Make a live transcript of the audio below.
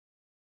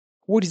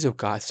What is up,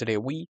 guys? Today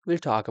we will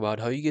talk about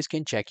how you guys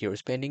can check your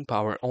spending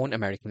power on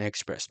American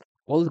Express.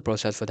 Well, the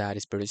process for that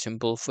is pretty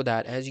simple. For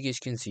that, as you guys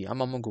can see,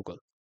 I'm on Google.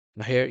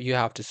 Now here you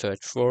have to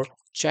search for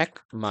check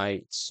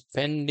my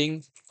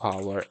spending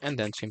power and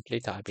then simply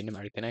type in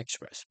American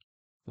Express.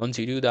 Once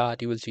you do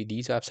that, you will see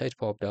these websites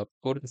popped up.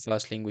 Go to the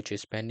first link, which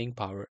is spending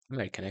power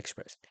American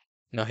Express.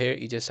 Now here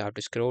you just have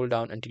to scroll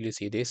down until you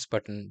see this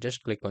button.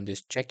 Just click on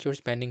this check your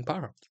spending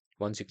power.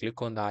 Once you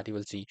click on that, you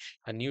will see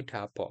a new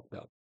tab popped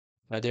up.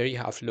 Now there you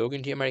have log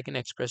into your American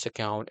Express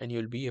account and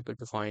you'll be able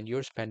to find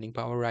your spending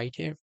power right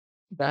here.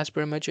 That's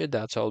pretty much it.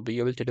 That's all. Be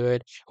able to do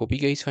it. Hope you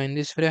guys find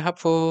this video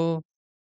helpful.